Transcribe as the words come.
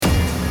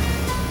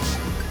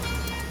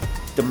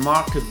the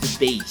mark of the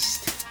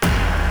beast, the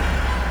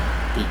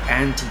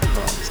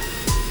Antichrist,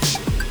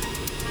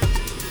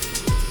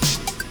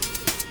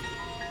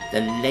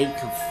 the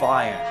lake of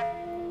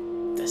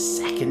fire, the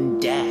second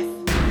death.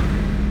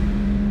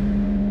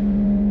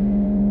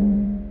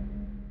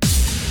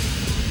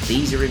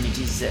 These are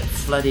images that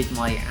flooded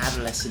my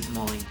adolescent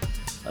mind,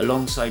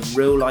 alongside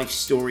real-life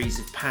stories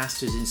of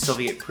pastors in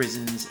Soviet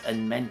prisons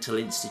and mental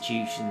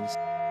institutions.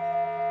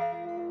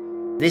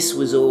 This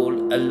was all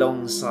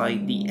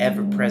alongside the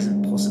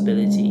ever-present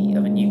possibility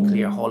of a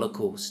nuclear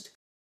holocaust.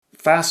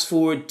 Fast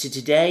forward to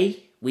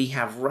today, we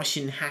have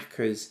Russian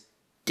hackers,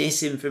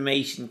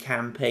 disinformation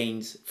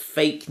campaigns,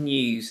 fake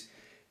news,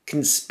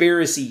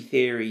 conspiracy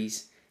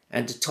theories,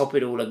 and to top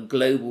it all, a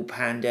global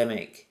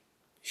pandemic.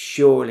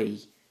 Surely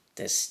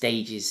the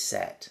stage is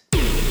set.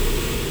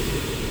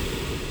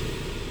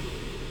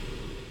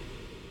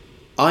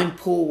 I'm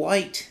Paul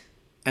White,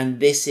 and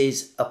this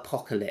is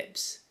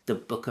Apocalypse, the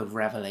Book of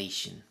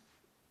Revelation.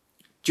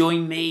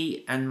 Join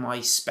me and my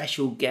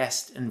special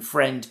guest and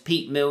friend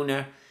Pete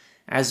Milner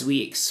as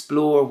we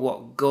explore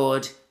what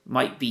God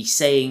might be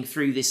saying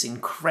through this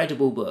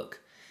incredible book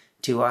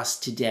to us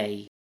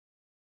today.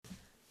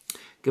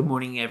 Good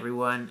morning,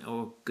 everyone,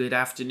 or good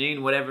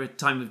afternoon, whatever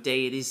time of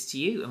day it is to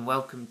you, and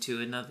welcome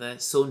to another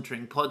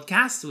Sauntering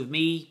podcast with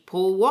me,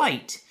 Paul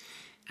White.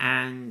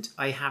 And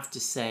I have to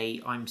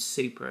say, I'm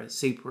super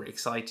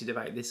excited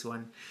about this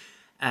one.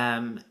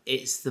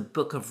 It's the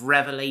Book of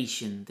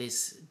Revelation,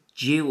 this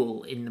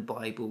jewel in the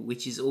Bible,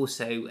 which is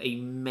also a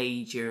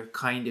major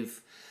kind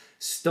of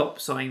stop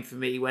sign for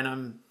me when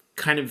I'm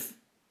kind of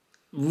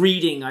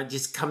reading. I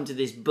just come to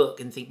this book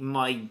and think,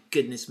 my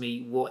goodness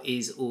me, what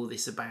is all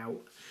this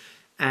about?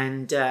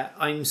 And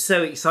I'm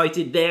so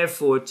excited,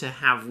 therefore, to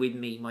have with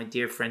me my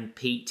dear friend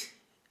Pete.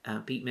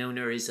 Pete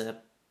Milner is a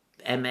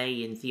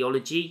MA in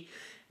theology,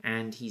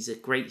 and he's a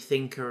great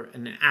thinker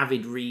and an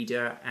avid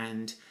reader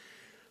and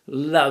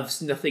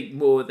loves nothing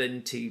more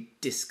than to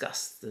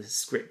discuss the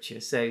scripture.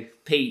 So,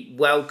 Pete,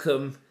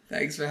 welcome.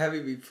 Thanks for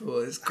having me,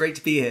 Paul. It's great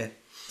to be here.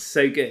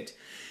 So good.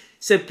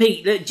 So,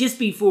 Pete, just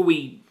before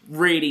we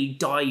really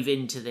dive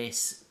into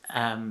this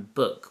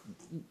book,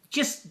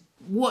 just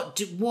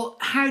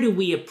how do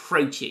we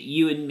approach it,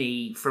 you and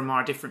me, from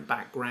our different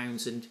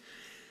backgrounds, and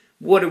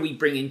what are we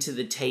bringing to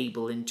the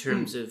table in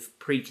terms of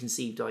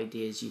preconceived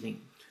ideas, you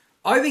think?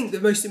 I think the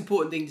most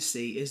important thing to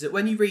see is that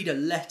when you read a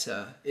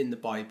letter in the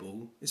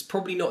Bible, it's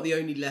probably not the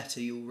only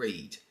letter you'll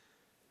read.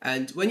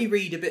 And when you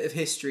read a bit of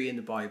history in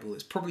the Bible,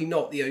 it's probably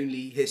not the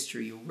only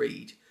history you'll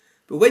read.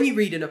 But when you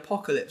read an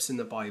apocalypse in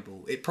the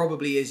Bible, it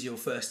probably is your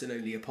first and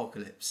only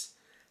apocalypse.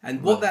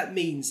 And what that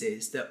means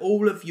is that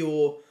all of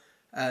your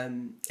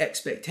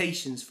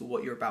expectations for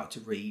what you're about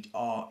to read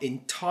are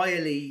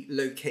entirely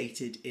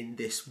located in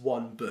this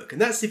one book.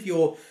 And that's if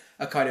you're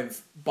a kind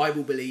of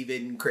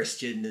Bible-believing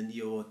Christian and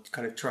you're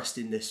kind of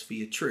trusting this for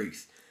your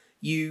truth.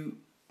 You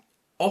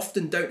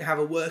often don't have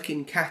a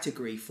working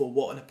category for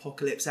what an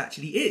apocalypse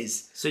actually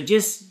is. So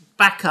just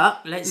back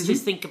up. Let's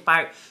just think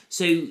about...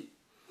 So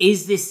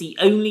is this the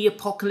only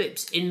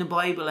apocalypse in the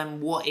Bible,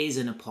 and what is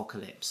an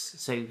apocalypse?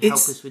 So help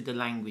us with the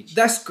language.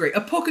 That's great.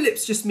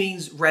 Apocalypse just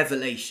means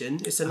revelation.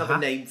 It's another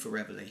name for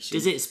revelation.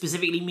 Does it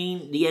specifically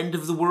mean the end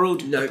of the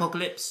world? No,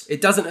 apocalypse?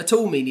 It doesn't at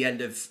all mean the end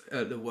of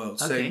the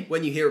world. Okay. So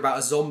when you hear about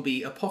a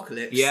zombie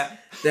apocalypse,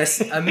 there's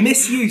a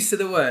misuse of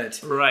the word.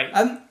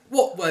 Right.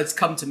 What words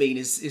come to mean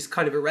is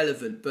kind of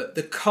irrelevant, but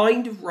the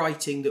kind of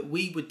writing that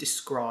we would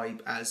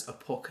describe as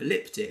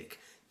apocalyptic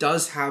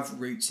does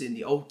have roots in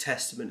the Old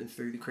Testament and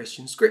through the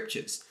Christian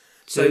scriptures.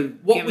 So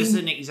give us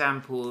an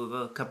example of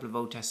a couple of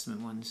Old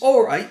Testament ones.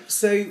 All right.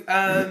 So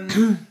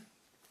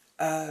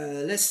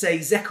let's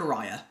say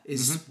Zechariah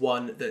is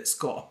one that's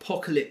got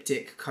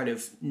apocalyptic kind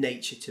of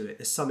nature to it.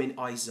 There's some in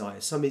Isaiah,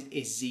 some in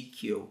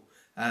Ezekiel,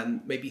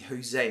 maybe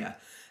Hosea.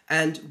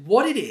 And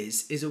what it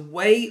is a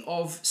way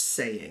of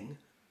saying,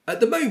 at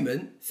the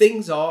moment,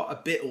 things are a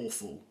bit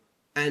awful.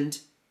 And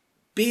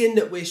being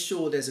that we're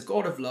sure there's a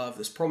God of love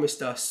that's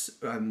promised us,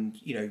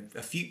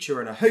 a future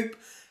and a hope,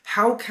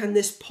 how can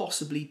this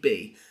possibly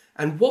be?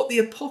 And what the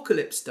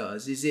apocalypse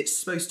does is it's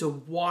supposed to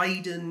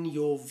widen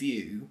your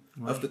view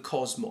of the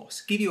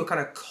cosmos, give you a kind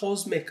of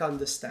cosmic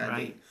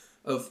understanding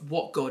of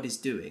what God is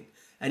doing.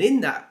 And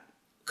in that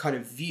kind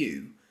of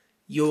view,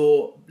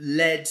 you're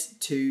led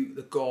to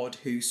the God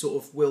who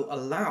sort of will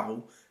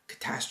allow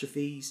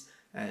catastrophes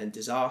and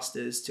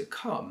disasters to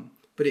come.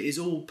 But it is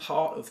all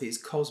part of his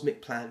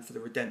cosmic plan for the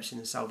redemption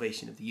and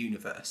salvation of the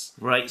universe.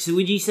 Right, so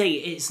would you say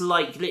it's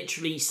like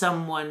literally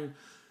someone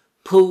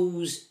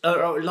pulls,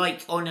 or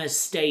like on a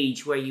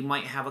stage where you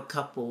might have a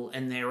couple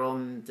and they're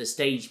on the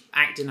stage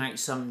acting out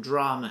some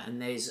drama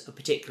and there's a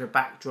particular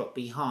backdrop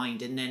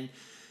behind, and then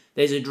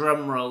there's a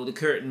drum roll, the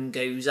curtain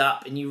goes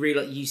up and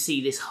you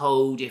see this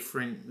whole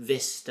different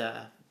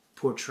vista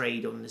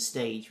portrayed on the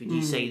stage. Would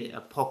you say that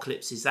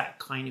Apocalypse is that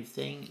kind of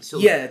thing? It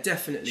sort Yeah, of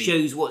definitely.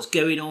 shows what's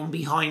going on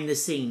behind the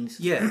scenes.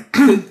 Yeah,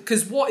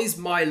 because what is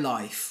my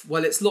life?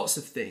 Well, it's lots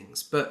of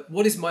things, but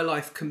what is my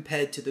life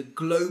compared to the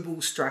global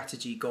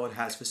strategy God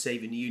has for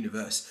saving the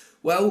universe?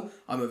 Well,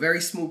 I'm a very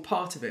small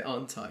part of it,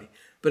 aren't I?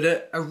 But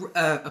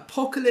a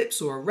Apocalypse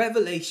or a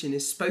Revelation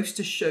is supposed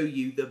to show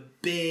you the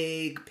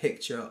big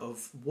picture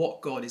of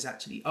what God is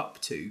actually up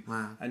to.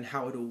 Wow. And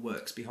how it all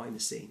works behind the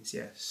scenes.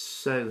 Yeah.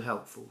 So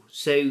helpful.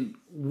 So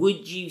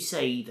would you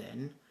say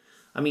then,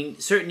 I mean,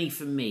 certainly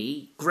for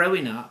me,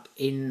 growing up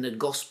in the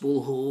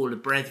Gospel Hall, a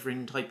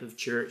Brethren type of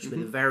church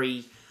with a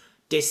very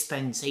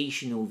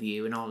dispensational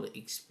view, and I'll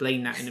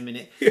explain that in a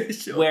minute,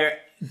 Sure. where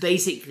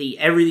basically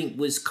everything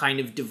was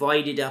kind of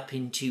divided up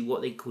into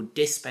what they called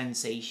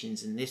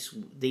dispensations, and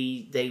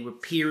they were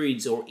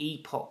periods or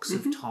epochs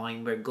of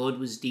time where God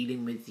was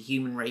dealing with the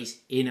human race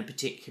in a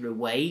particular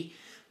way,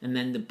 and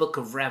then the book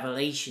of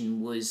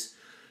Revelation was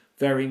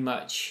very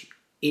much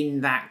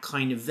in that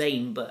kind of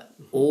vein, but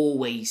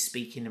always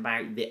speaking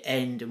about the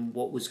end and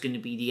what was going to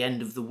be the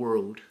end of the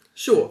world.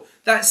 Sure,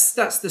 that's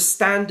the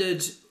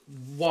standard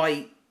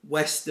white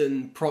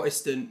Western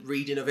Protestant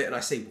reading of it, and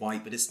I say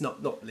white, but it's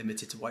not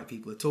limited to white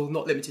people at all,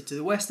 not limited to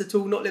the West at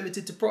all, not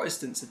limited to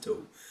Protestants at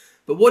all.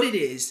 But what it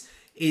is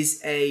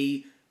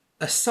a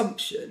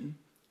assumption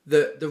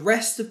that the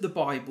rest of the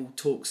Bible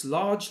talks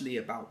largely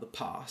about the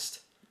past,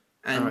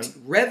 and Right.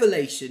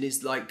 Revelation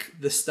is like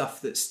the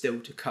stuff that's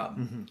still to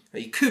come. Now,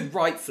 you could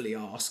rightfully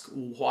ask,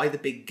 well, why the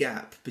big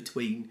gap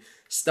between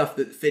stuff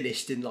that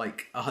finished in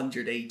like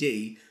 100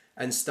 AD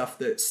and stuff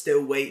that's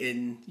still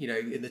waiting,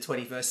 in the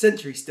 21st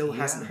century still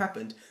hasn't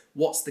happened?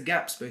 What's the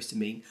gap supposed to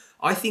mean?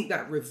 I think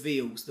that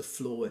reveals the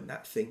flaw in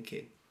that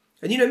thinking.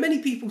 And many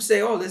people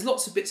say, oh, there's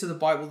lots of bits of the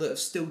Bible that are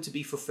still to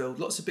be fulfilled,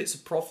 lots of bits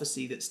of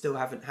prophecy that still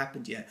haven't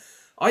happened yet.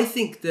 I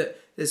think that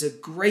there's a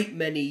great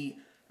many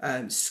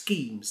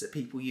schemes that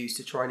people use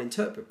to try and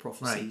interpret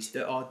prophecies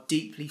that are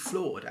deeply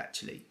flawed,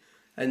 actually.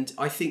 And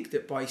I think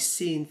that by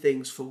seeing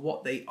things for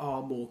what they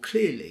are more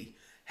clearly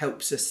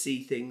helps us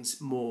see things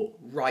more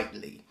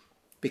rightly.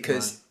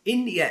 Because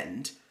in the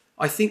end,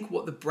 I think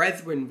what the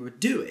brethren were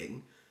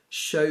doing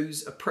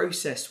shows a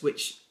process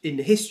which in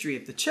the history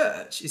of the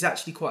church is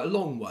actually quite a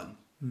long one.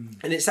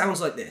 And it sounds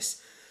like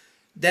this.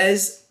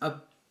 There's a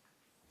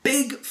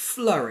big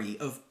flurry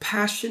of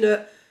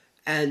passionate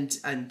and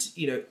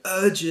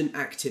urgent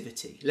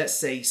activity. Let's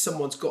say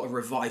someone's got a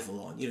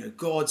revival on,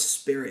 God's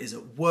spirit is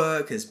at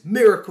work, there's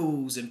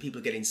miracles and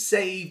people are getting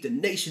saved and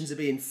nations are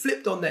being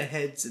flipped on their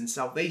heads and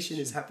salvation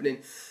is happening.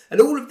 And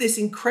all of this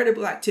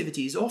incredible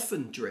activity is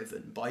often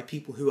driven by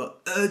people who are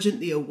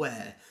urgently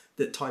aware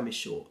that time is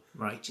short.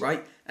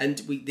 Right? And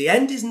the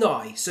end is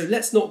nigh, so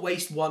let's not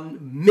waste 1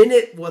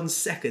 minute, 1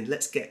 second.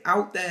 Let's get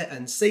out there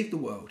and save the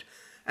world.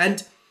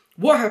 And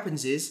what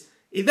happens is,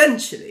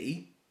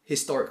 eventually,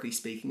 historically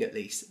speaking at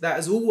least, that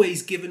has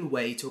always given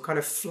way to a kind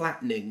of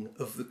flattening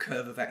of the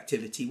curve of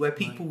activity where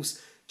people's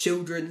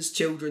children's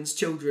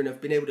children have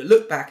been able to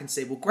look back and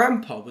say, well,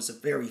 Grandpa was a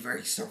very,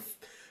 very sort of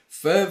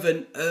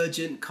fervent,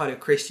 urgent kind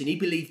of Christian. He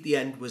believed the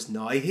end was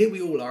nigh. Here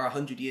we all are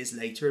 100 years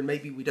later, and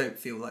maybe we don't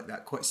feel like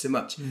that quite so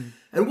much.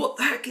 And what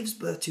that gives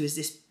birth to is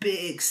this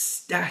big,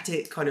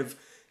 static kind of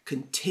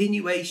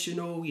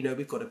continuational,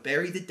 we've got to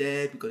bury the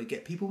dead, we've got to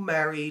get people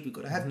married, we've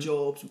got to have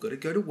jobs, we've got to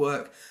go to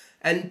work.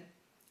 And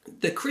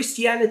the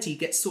Christianity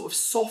gets sort of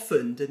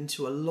softened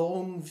into a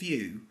long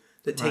view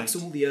that takes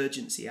all the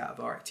urgency out of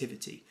our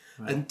activity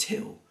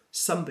until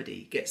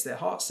somebody gets their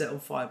heart set on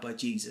fire by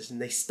Jesus and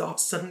they start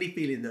suddenly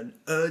feeling an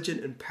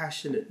urgent and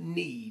passionate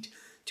need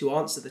to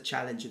answer the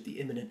challenge of the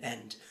imminent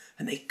end.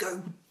 And they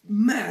go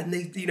mad and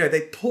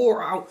they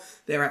pour out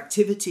their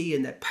activity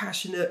and they're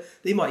passionate.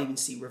 They might even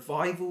see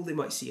revival. They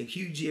might see a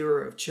huge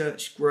era of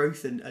church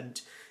growth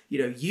and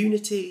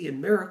unity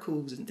and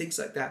miracles and things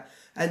like that.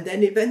 And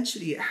then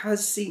eventually it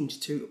has seemed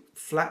to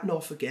flatten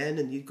off again,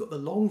 and you've got the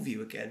long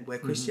view again where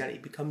Christianity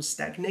becomes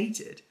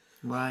stagnated.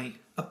 Right.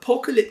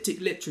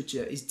 Apocalyptic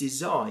literature is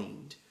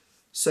designed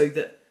so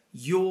that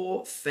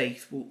your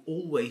faith will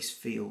always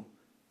feel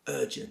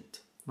urgent.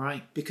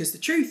 Right. Because the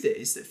truth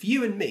is that for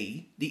you and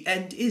me, the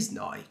end is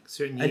nigh.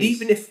 Certainly and is.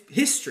 even if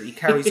history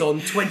carries on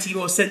 20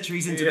 more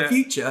centuries into the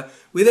future,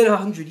 within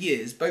 100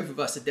 years, both of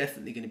us are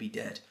definitely going to be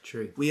dead.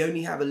 True. We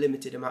only have a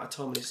limited amount of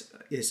time on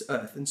this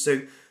earth. And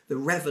so the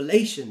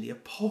revelation, the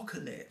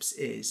apocalypse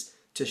is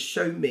to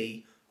show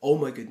me, oh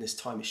my goodness,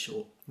 time is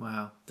short.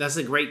 Wow, that's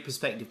a great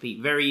perspective,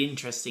 Pete. Very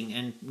interesting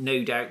and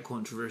no doubt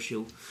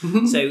controversial.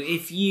 So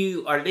if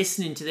you are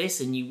listening to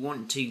this and you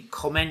want to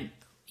comment,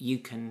 you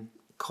can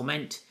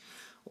comment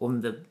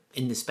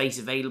in the space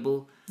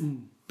available.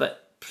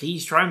 But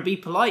please try and be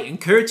polite and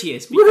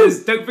courteous,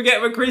 because don't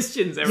forget we're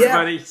Christians,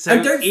 everybody. Yeah. So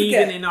And don't forget,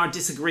 even in our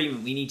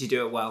disagreement, we need to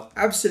do it well.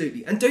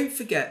 Absolutely. And don't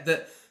forget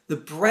that the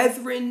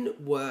brethren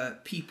were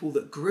people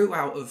that grew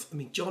out of,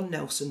 John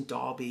Nelson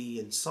Darby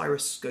and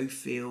Cyrus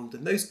Schofield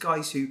and those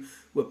guys who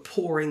were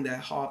pouring their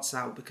hearts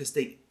out because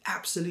they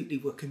absolutely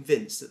were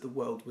convinced that the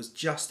world was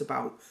just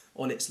about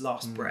on its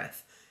last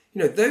breath.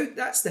 though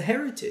that's the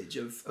heritage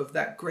of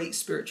that great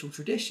spiritual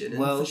tradition.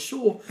 And Well, for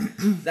sure,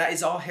 that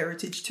is our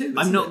heritage too.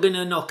 I'm not it? going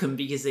to knock them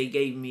because they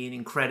gave me an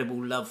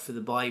incredible love for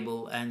the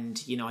Bible,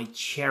 and I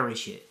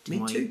cherish it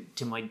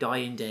to my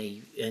dying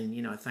day.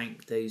 And I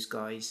thank those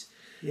guys.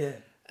 Yeah.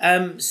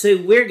 So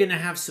we're going to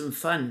have some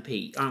fun,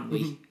 Pete, aren't we?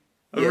 Yeah.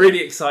 I'm really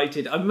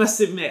excited. I must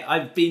admit,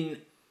 I've been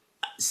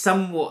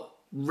somewhat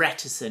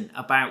reticent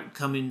about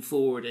coming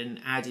forward and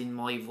adding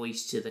my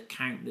voice to the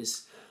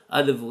countless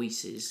other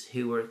voices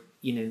who are,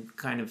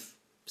 kind of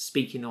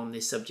speaking on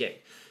this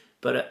subject.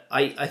 But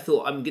I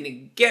thought I'm going to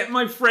get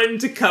my friend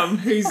to come,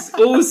 who's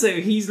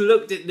he's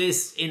looked at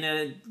this in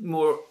a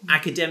more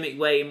academic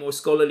way, a more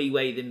scholarly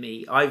way than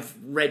me. I've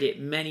read it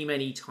many,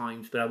 many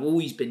times, but I've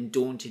always been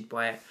daunted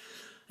by it.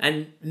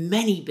 And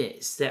many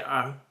bits that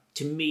are,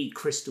 to me,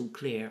 crystal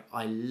clear,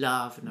 I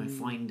love, and I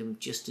find them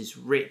just as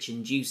rich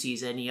and juicy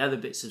as any other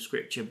bits of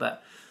scripture.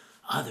 But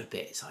other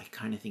bits, I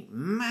kind of think,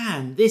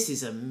 man, this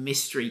is a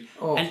mystery.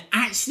 Oh. And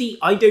actually,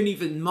 I don't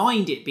even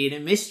mind it being a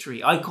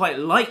mystery. I quite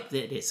like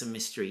that it's a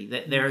mystery,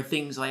 that there are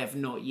things I have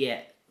not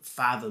yet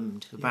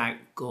fathomed about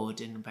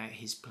God and about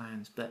his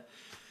plans. But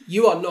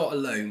you are not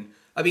alone.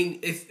 I mean,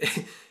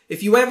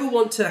 if you ever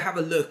want to have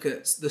a look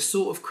at the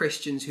sort of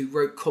Christians who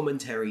wrote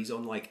commentaries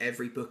on like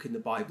every book in the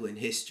Bible in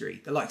history,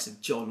 the likes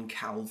of John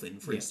Calvin,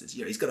 for instance,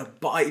 he's got a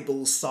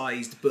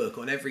Bible-sized book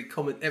on every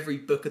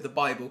book of the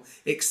Bible,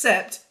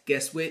 except,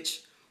 guess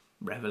which?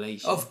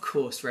 Revelation. Of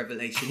course,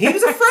 Revelation. He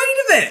was afraid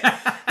of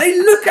it. They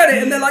look at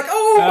it and they're like,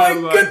 oh my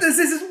goodness,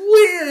 this is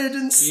weird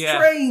and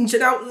strange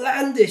and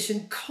outlandish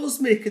and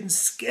cosmic and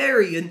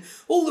scary, and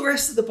all the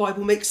rest of the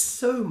Bible makes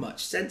so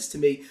much sense to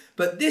me.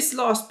 But this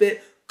last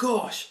bit,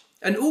 gosh,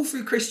 and all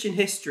through Christian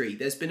history,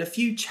 there's been a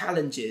few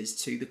challenges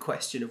to the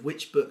question of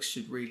which books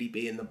should really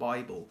be in the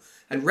Bible.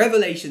 And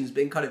Revelation's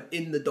been kind of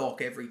in the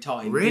dock every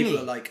time. Really? People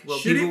are like,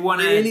 should it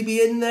really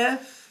be in there?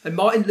 And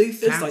Martin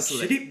Luther's like,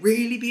 should it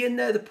really be in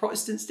there? The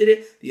Protestants did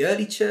it. The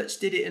early church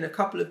did it in a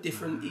couple of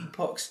different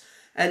epochs.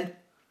 And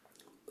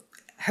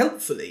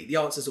helpfully, the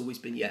answer's always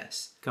been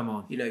yes. Come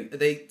on.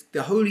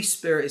 The Holy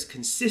Spirit has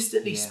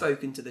consistently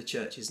spoken to the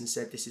churches and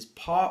said this is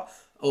part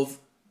of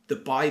the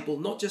Bible,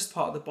 not just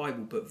part of the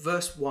Bible, but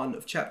verse 1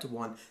 of chapter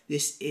 1,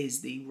 this is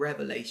the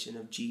revelation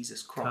of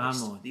Jesus Christ.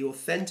 Come on. The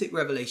authentic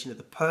revelation of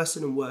the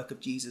person and work of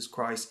Jesus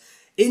Christ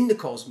in the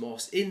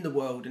cosmos, in the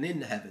world, and in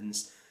the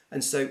heavens.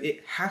 And so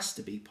it has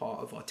to be part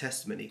of our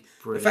testimony.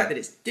 Brilliant. The fact that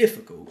it's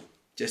difficult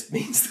just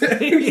means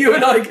that you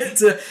and I get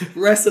to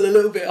wrestle a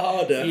little bit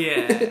harder.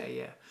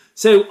 Yeah.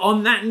 So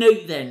on that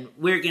note then,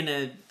 we're going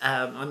to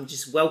I'm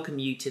just welcome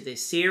you to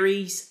this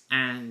series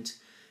and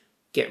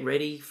get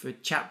ready for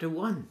chapter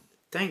 1.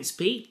 Thanks,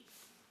 Pete.